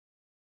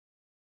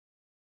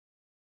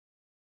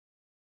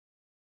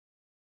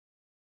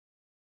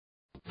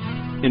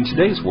In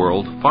today's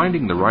world,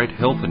 finding the right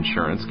health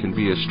insurance can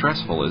be as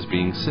stressful as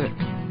being sick.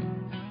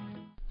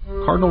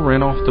 Cardinal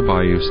ran off the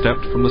bayou,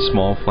 stepped from the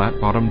small,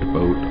 flat-bottomed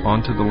boat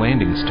onto the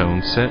landing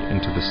stone set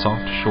into the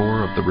soft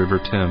shore of the River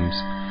Thames.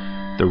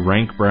 The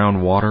rank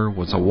brown water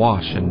was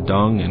awash in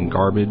dung and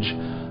garbage,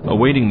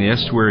 awaiting the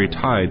estuary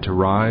tide to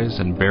rise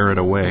and bear it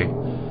away.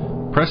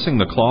 Pressing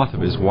the cloth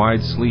of his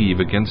wide sleeve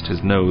against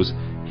his nose,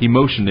 he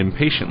motioned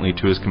impatiently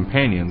to his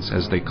companions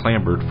as they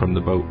clambered from the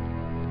boat.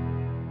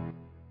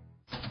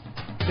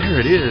 There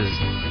it is,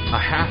 a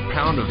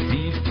half-pound of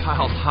beef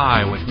piled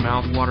high with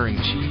mouth-watering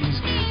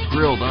cheese,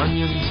 grilled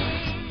onions.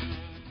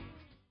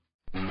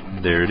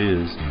 There it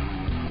is,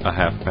 a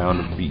half-pound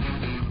of beef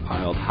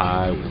piled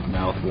high with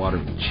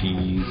mouth-watering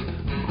cheese,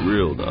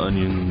 grilled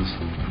onions.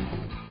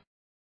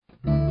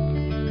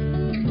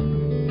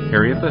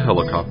 Harriet the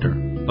Helicopter,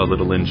 a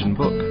Little Engine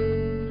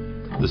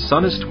book. The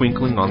sun is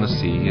twinkling on the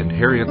sea, and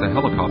Harriet the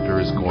Helicopter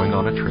is going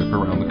on a trip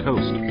around the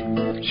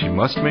coast. She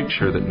must make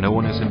sure that no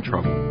one is in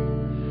trouble.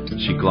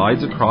 She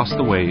glides across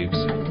the waves.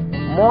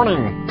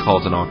 "Morning,"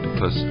 calls an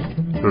octopus.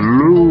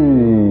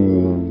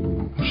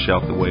 "Hello,"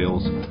 shout the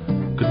whales.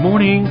 "Good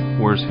morning,"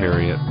 whirs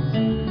Harriet.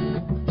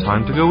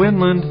 "Time to go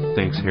inland,"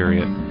 thinks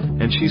Harriet,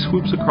 and she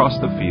swoops across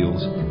the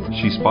fields.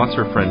 She spots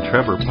her friend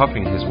Trevor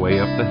puffing his way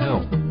up the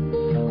hill.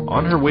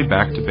 On her way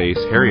back to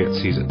base, Harriet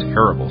sees a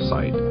terrible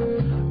sight.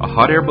 A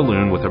hot air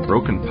balloon with a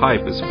broken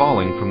pipe is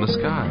falling from the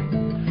sky.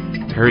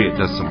 Harriet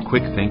does some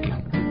quick thinking.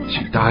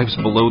 She dives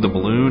below the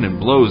balloon and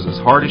blows as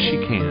hard as she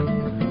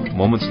can.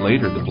 Moments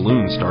later, the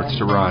balloon starts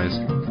to rise.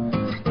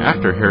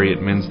 After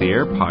Harriet mends the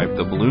air pipe,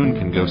 the balloon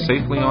can go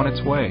safely on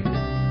its way.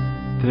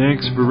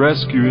 "Thanks for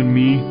rescuing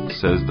me,"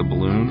 says the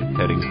balloon,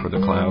 heading for the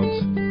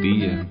clouds.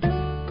 The end.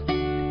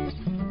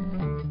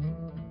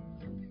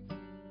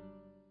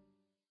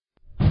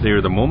 They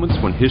are the moments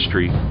when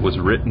history was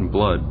writ in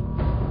blood.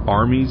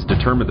 Armies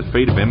determined the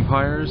fate of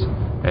empires,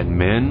 and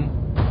men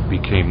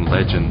became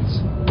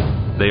legends.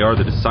 They are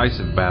the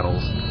decisive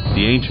battles,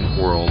 the ancient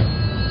world.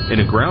 In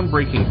a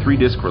groundbreaking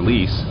 3-disc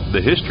release, the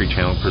History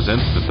Channel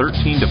presents the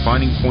 13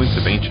 defining points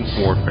of ancient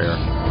warfare,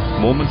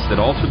 moments that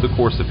altered the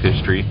course of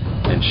history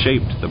and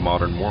shaped the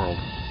modern world.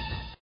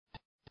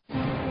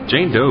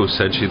 Jane Doe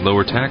said she'd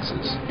lower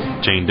taxes.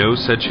 Jane Doe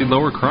said she'd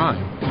lower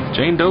crime.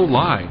 Jane Doe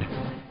lied.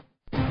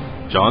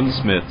 John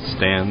Smith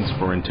stands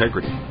for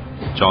integrity.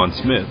 John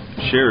Smith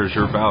shares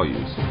your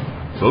values.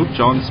 Vote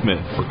John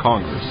Smith for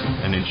Congress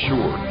and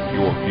ensure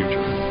your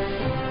future.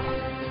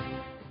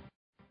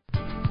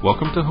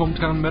 Welcome to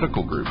Hometown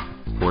Medical Group.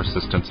 For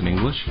assistance in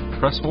English,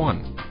 press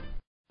 1.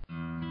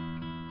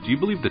 Do you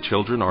believe the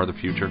children are the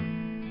future?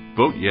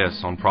 Vote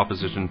yes on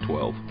Proposition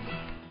 12.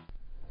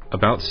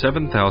 About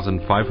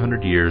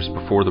 7,500 years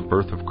before the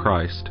birth of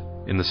Christ,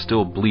 in the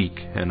still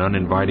bleak and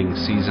uninviting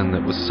season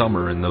that was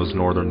summer in those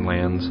northern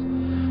lands,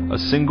 a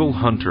single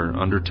hunter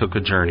undertook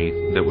a journey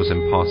that was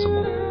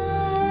impossible.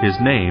 His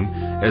name,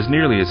 as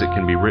nearly as it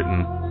can be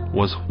written,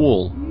 was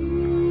Wool.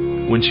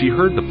 When she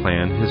heard the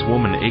plan, his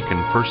woman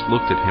Achan first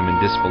looked at him in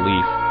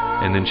disbelief,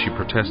 and then she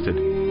protested.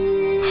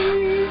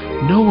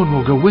 "No one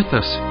will go with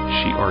us,"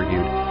 she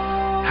argued.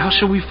 "How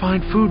shall we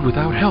find food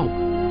without help?"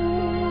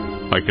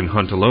 "I can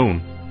hunt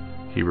alone,"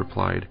 he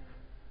replied.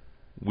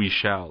 "We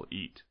shall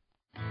eat."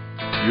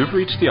 You have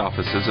reached the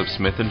offices of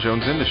Smith &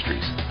 Jones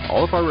Industries.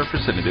 All of our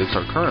representatives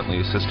are currently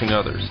assisting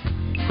others.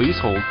 Please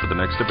hold for the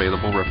next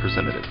available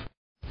representative.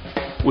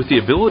 With the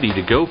ability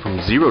to go from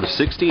 0 to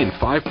 60 in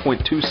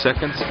 5.2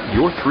 seconds,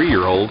 your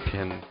 3-year-old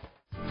can...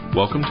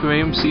 Welcome to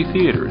AMC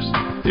Theaters.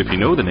 If you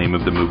know the name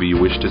of the movie you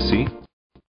wish to see,